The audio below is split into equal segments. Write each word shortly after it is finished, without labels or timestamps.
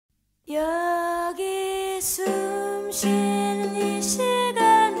숨 쉬는 이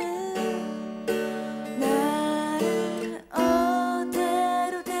시간은 나를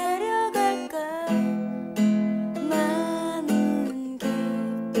어디로 데려갈까. 많은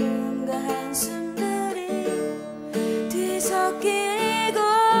기쁨과 한숨들이 뒤섞인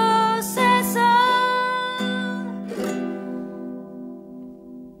이곳에서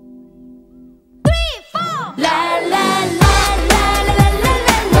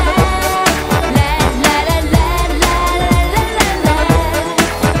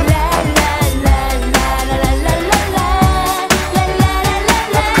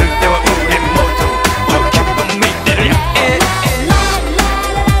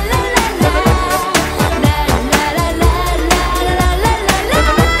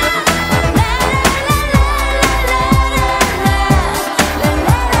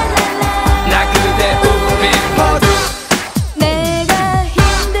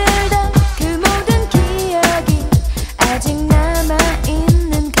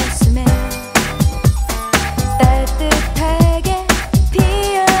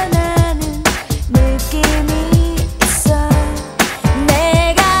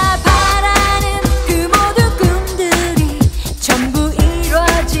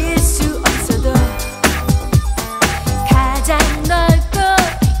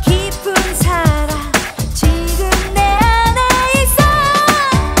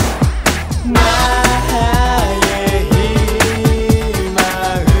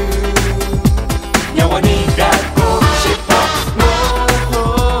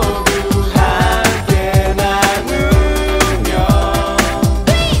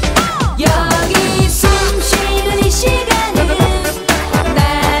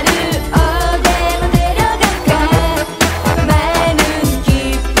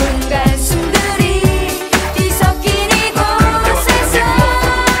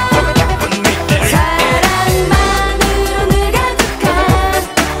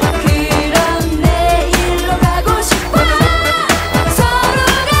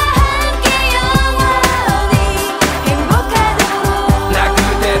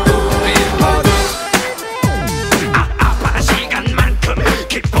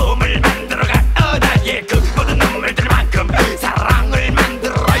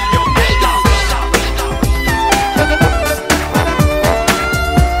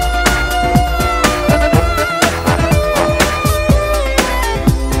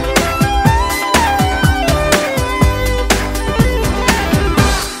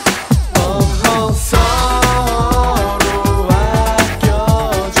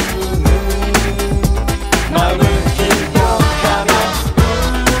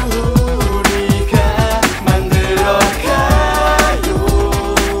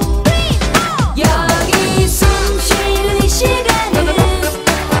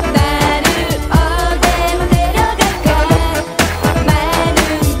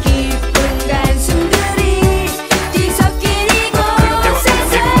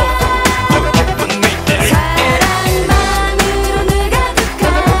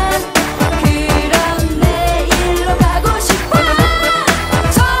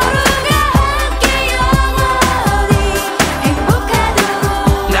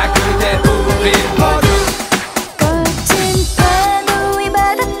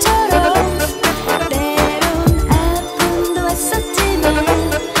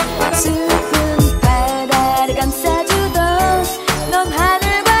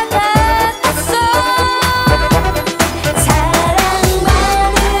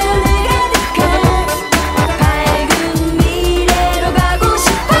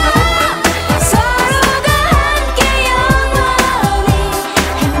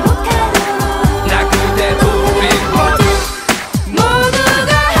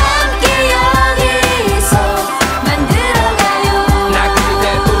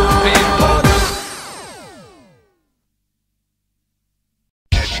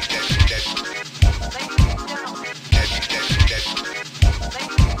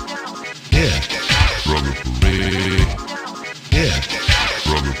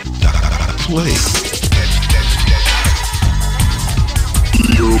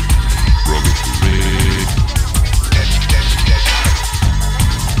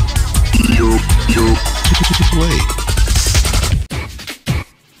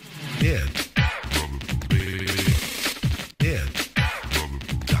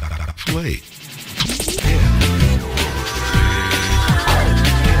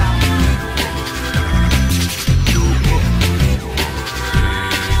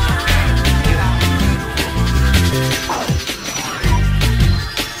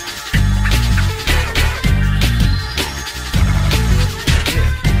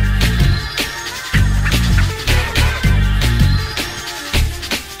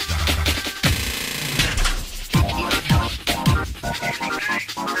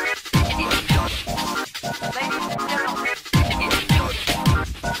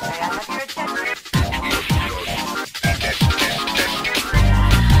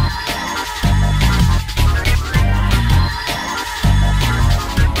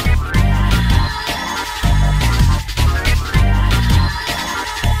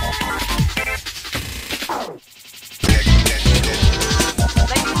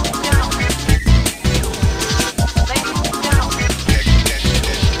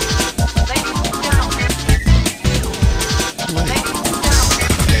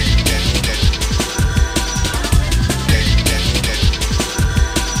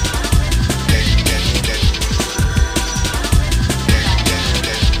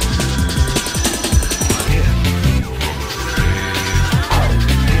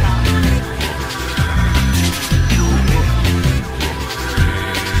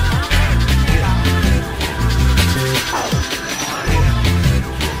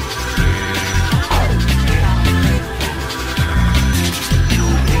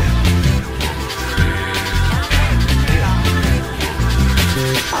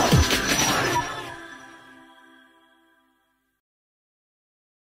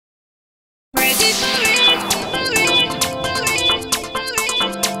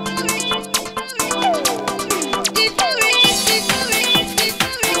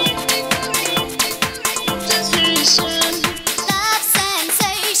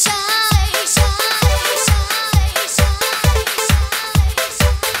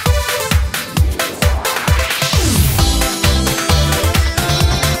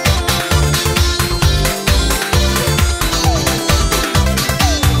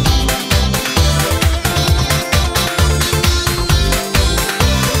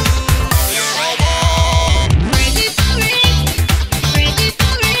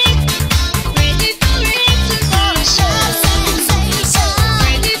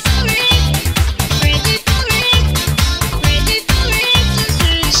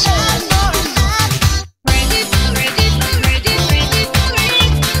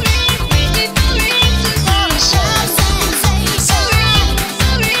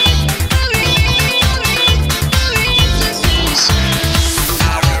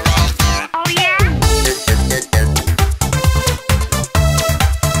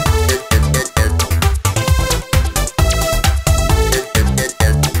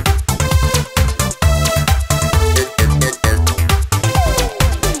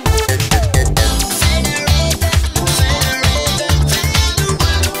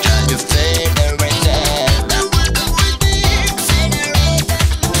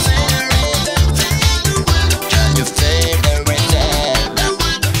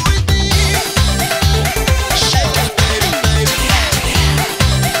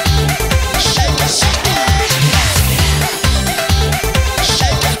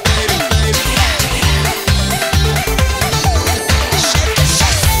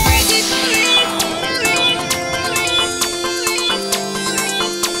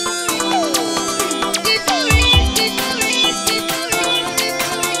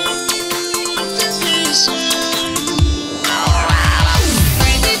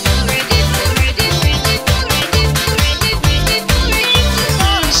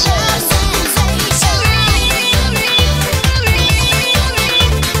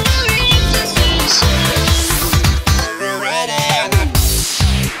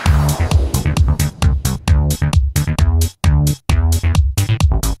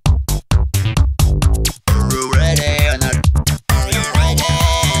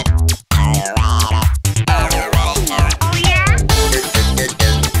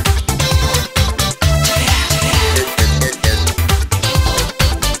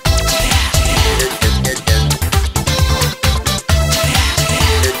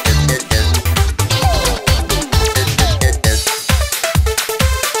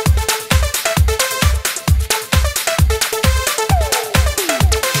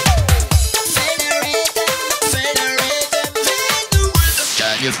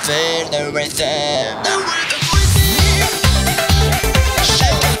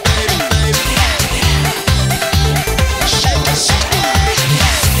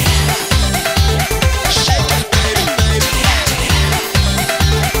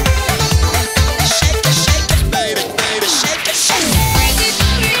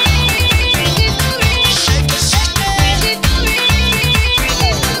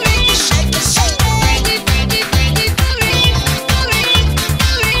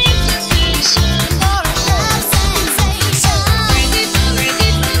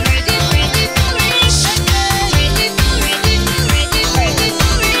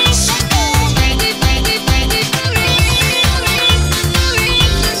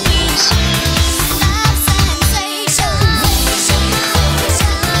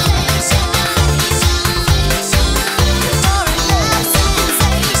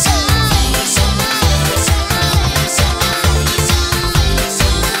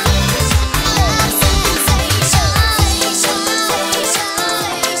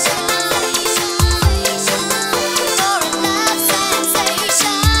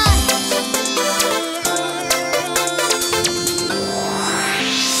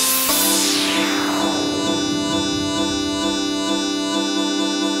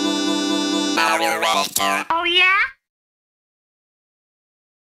Oh yeah?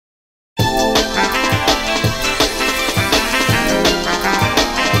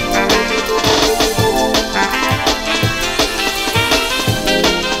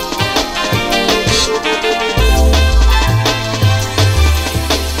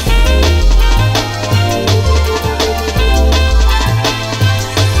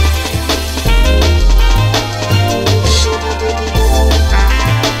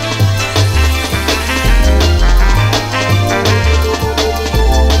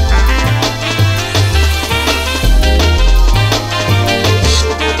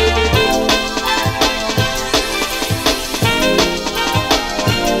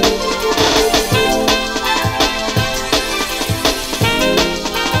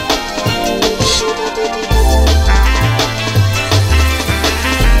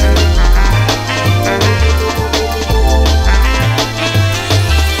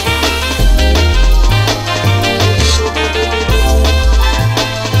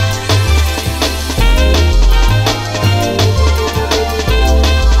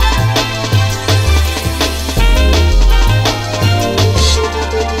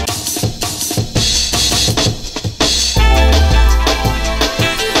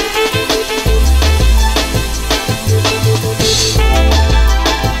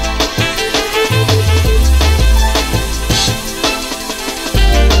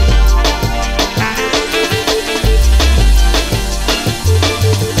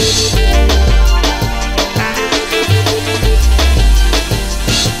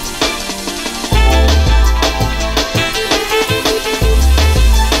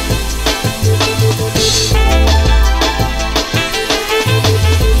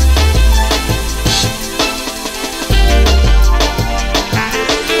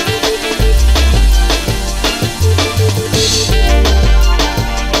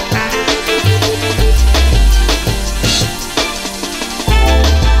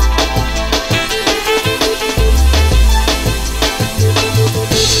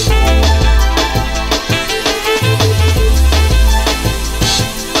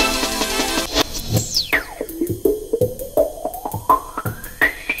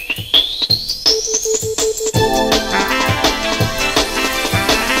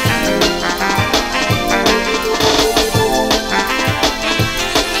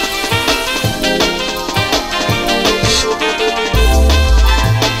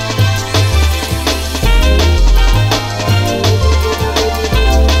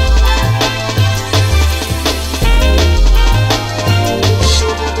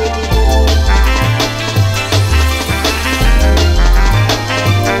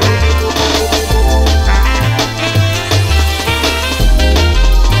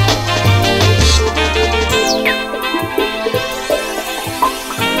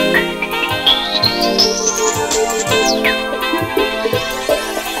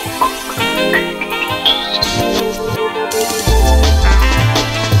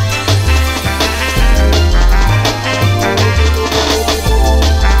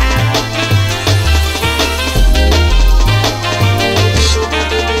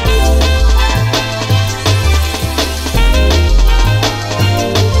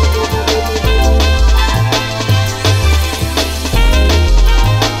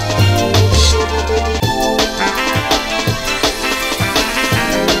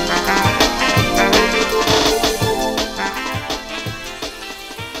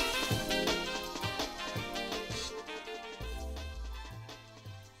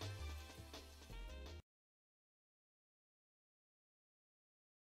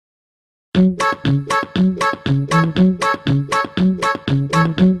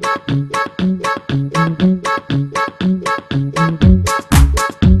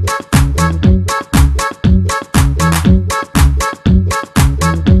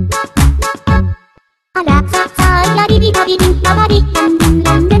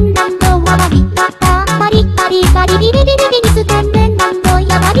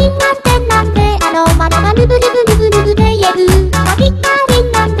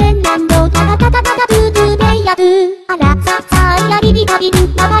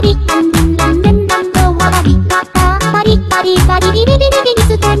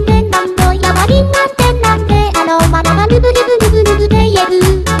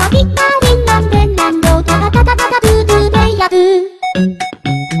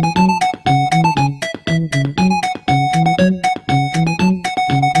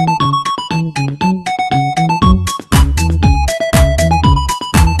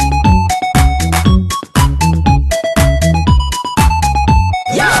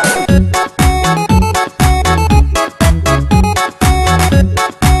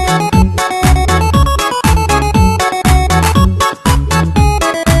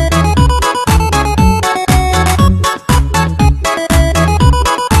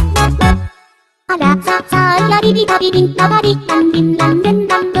 링 따바리 딴딘 란넨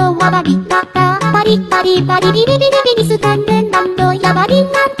남도 와바리 따따 바리 바리 바리 비리비리비리 스탠덴 남도 야바리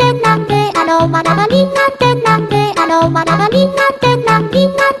난덴 남데 아로마나바리 난덴 남데 아로마나바리 난덴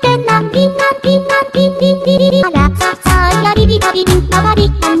남빈 난덴 남빈 난빈 난빈 빈비리리 아라사사 야리비바리 링 따바리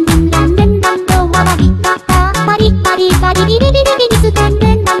딴딘 란넨 남도 와바리 따따 바리 바리 바리 비리비리비리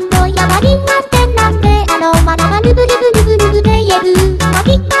스탠덴 남도 야바리 난덴 남데 아로마나바리 부리부리부리부리 예브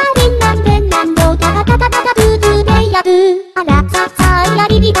바리 바리 난덴 남도 다다다다다다 부두베야브 아라사사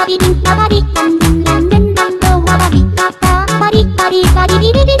야리비바리 링 따바리 딴딘 란넨 남도 와바리 따따 바리 바리 바리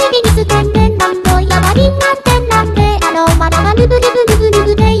비리비리비리 스탠덴 남도 야바리 난덴 남데 아로마나바리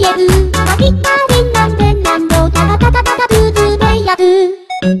부리부리부리부리 예브 바리 바리 난덴 남도 다다다다다다 부두베야브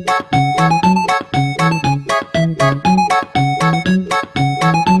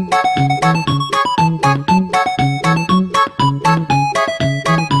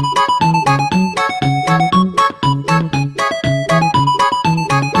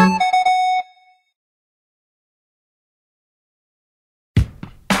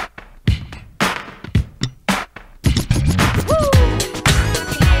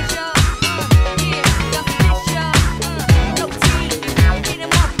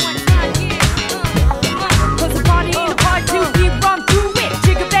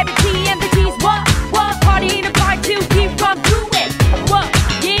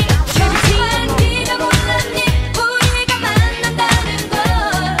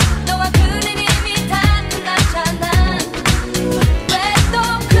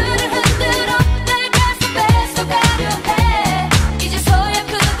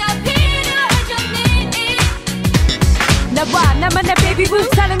나만의 baby boo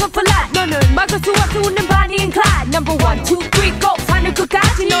사랑은 for life 너는 막을 수 없어 웃는 Bonnie and Clyde Number 1, 2, 3, go 사는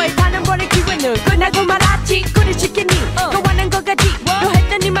끝까지 너의 다른 번의 기회는 끝나고 말았지 꿀을 시켰니 너 원한 것 같지 너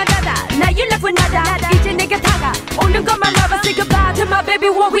했더니 말하다 나 you left with nada 이제 내가 다가오는 것만 알아 Say goodbye to my baby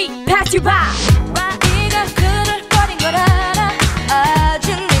while we pass you by 네가 그를 버린 걸 알아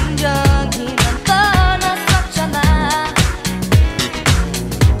아직 냉정히 난 떠났었잖아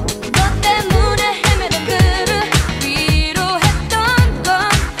너 때문에 헤매던 그를 위로했던 건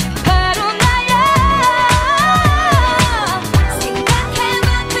바로 나야 생각해봐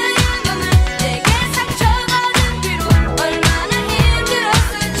그 영감을 내게 상처받은 뒤로 얼마나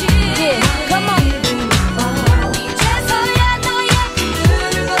힘들었을지 Yeah, come on 이제서야 너의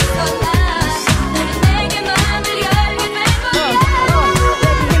눈을 벗어나 너는 내게 마음을 열게 된 거야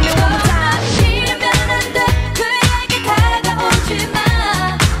이러면 안 돼 그에게 다가오지 마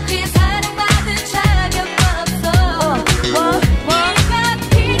그의 사랑받은 자격은 없어 네가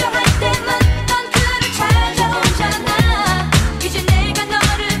필요할 때만 넌 그를 찾아오잖아 이제 내가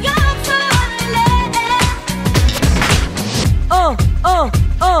너를 용서할래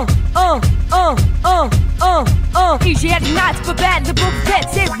Easy at the nights but bad the book dead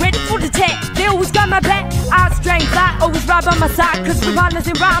Say ready for the test They always got my back Our strength I always right by my side Cause we're partners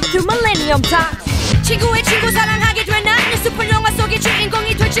in rhyme to millennium time 친구의 친구 사랑하게 되나 뉴스풀 영화 속의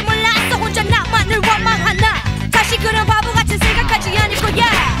주인공이 될지 몰랐어 혼자 나만을 원망하나 다시 그런 바보같은 생각하지 않을 거야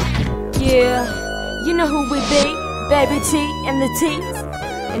Yeah, you know who we be Baby T and the T's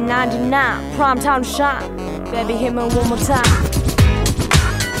In 99, prime time to shine Baby hit me one more time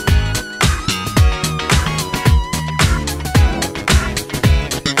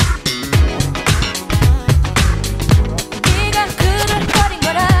네가 그를 버린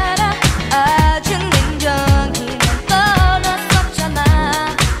걸 알아 아직 냉정히 난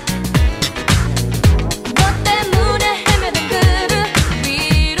떠났었잖아 너 때문에 헤매던 그를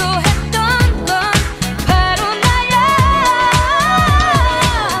위로했던 건 바로 나야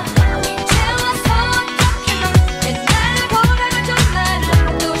이제 와서 어떻게 넌 옛날을 돌아가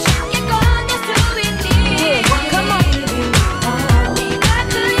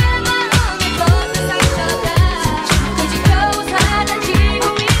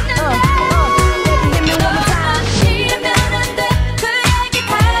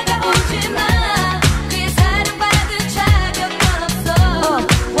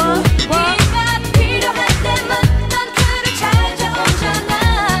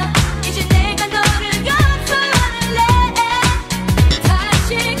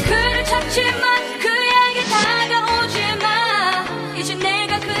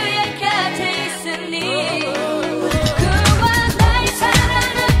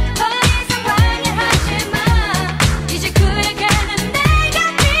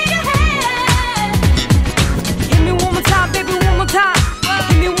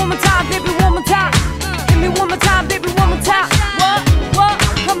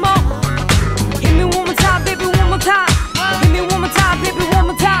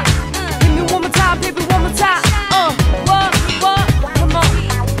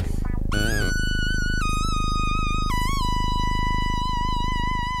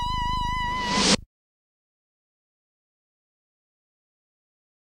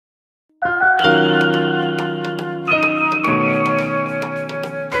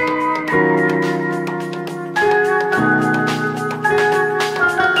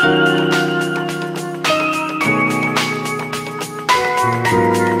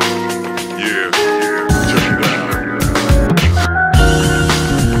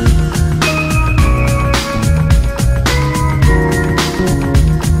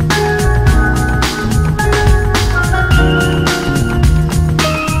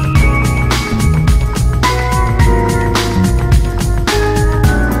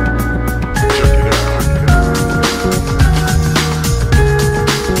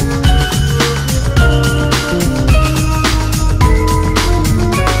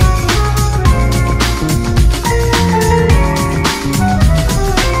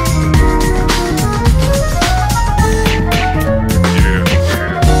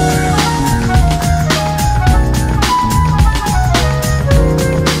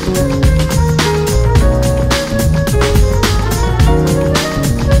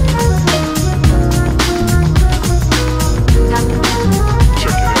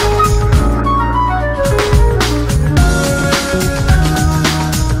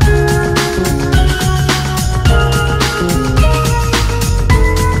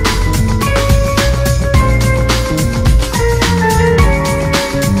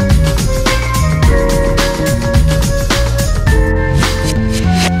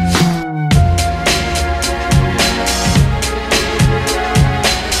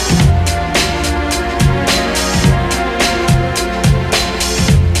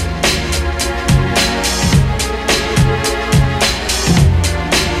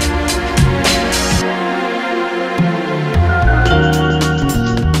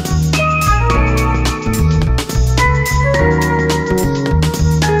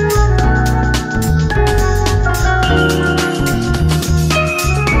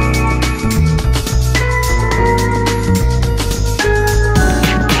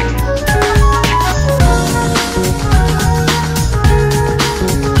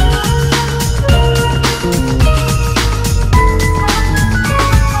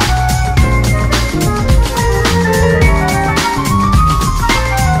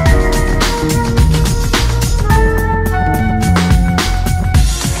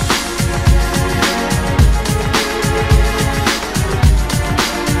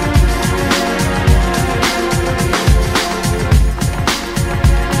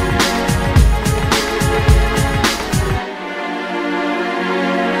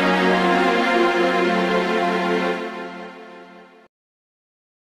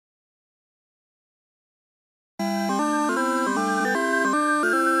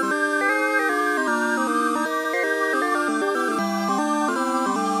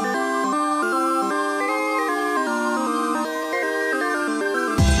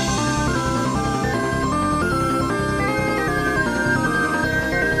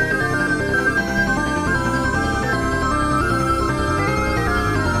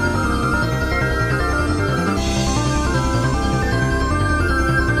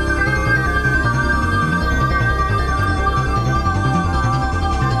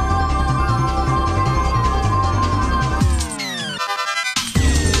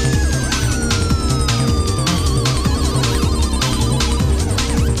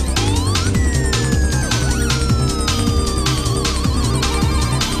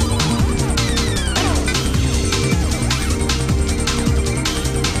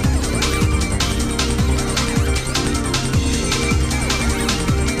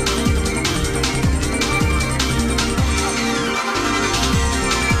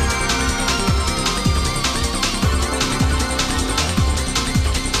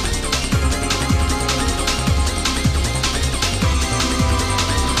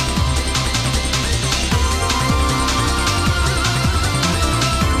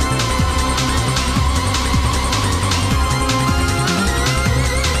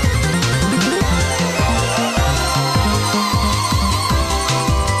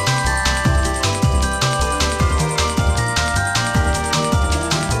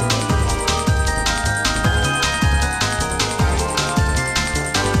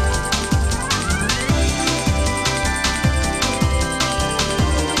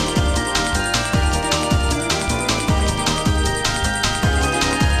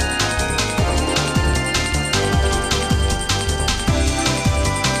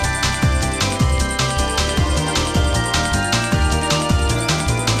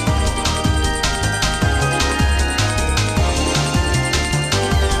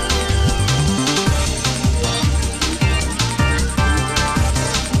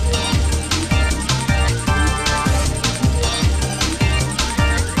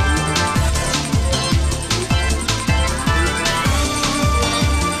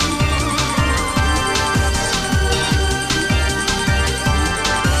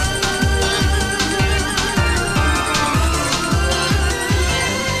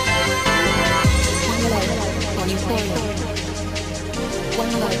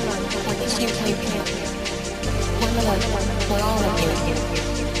for this utopia. One love for all of you.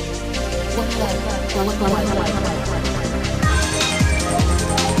 One love for one love.